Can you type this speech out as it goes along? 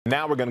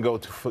Now we're going to go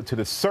to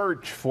the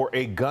search for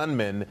a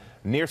gunman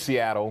near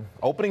Seattle,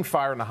 opening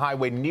fire on the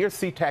highway near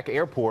Sea-Tec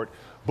Airport.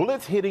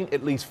 Bullets hitting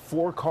at least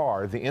 4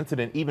 cars. The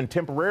incident even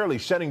temporarily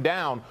shutting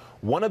down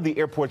one of the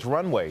airport's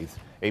runways.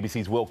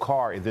 ABC's Will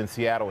Carr is in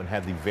Seattle and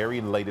had the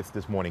very latest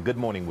this morning. Good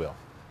morning, Will.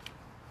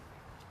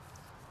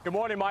 Good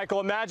morning, Michael.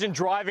 Imagine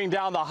driving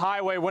down the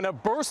highway when a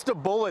burst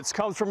of bullets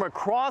comes from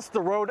across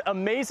the road.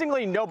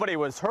 Amazingly, nobody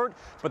was hurt,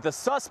 but the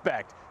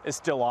suspect is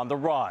still on the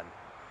run.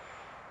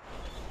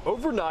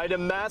 Overnight, a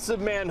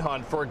massive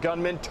manhunt for a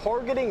gunman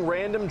targeting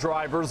random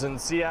drivers in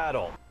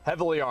Seattle.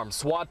 Heavily armed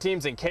SWAT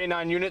teams and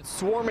K-9 units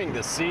swarming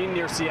the scene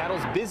near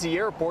Seattle's busy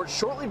airport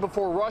shortly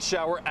before rush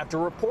hour after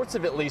reports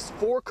of at least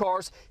 4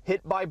 cars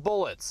hit by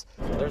bullets.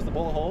 There's the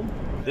bullet hole.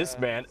 This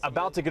man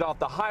about to get off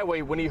the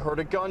highway when he heard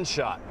a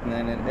gunshot. And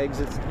then it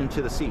exits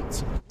into the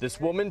seats.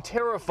 This woman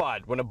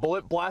terrified when a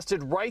bullet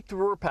blasted right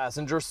through her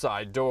passenger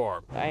side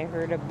door. I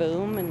heard a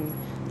boom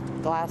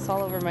and glass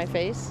all over my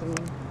face, and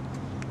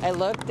I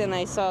looked and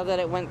I saw that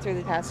it went through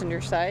the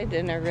passenger side,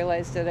 and I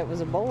realized that it was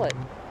a bullet.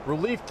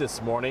 Relief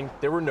this morning,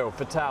 there were no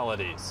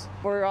fatalities.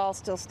 We're all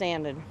still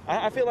standing.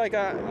 I feel like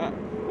I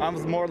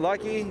was more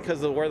lucky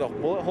because of where the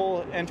bullet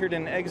hole entered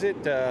and exit.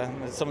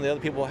 Some of the other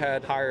people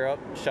had higher up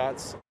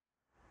shots.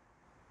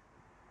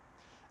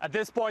 At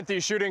this point,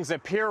 these shootings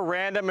appear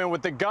random, and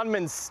with the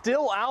gunman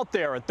still out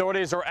there,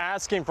 authorities are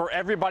asking for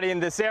everybody in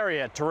this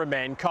area to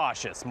remain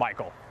cautious.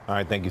 Michael. All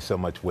right, thank you so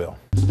much, Will.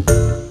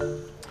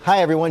 Hi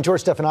everyone,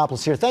 George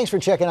Stephanopoulos here. Thanks for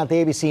checking out the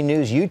ABC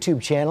News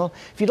YouTube channel.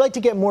 If you'd like to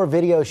get more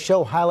videos,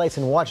 show highlights,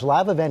 and watch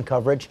live event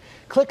coverage,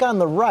 click on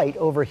the right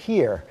over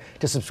here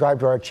to subscribe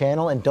to our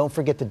channel, and don't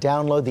forget to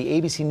download the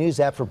ABC News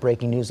app for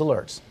breaking news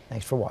alerts.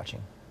 Thanks for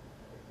watching.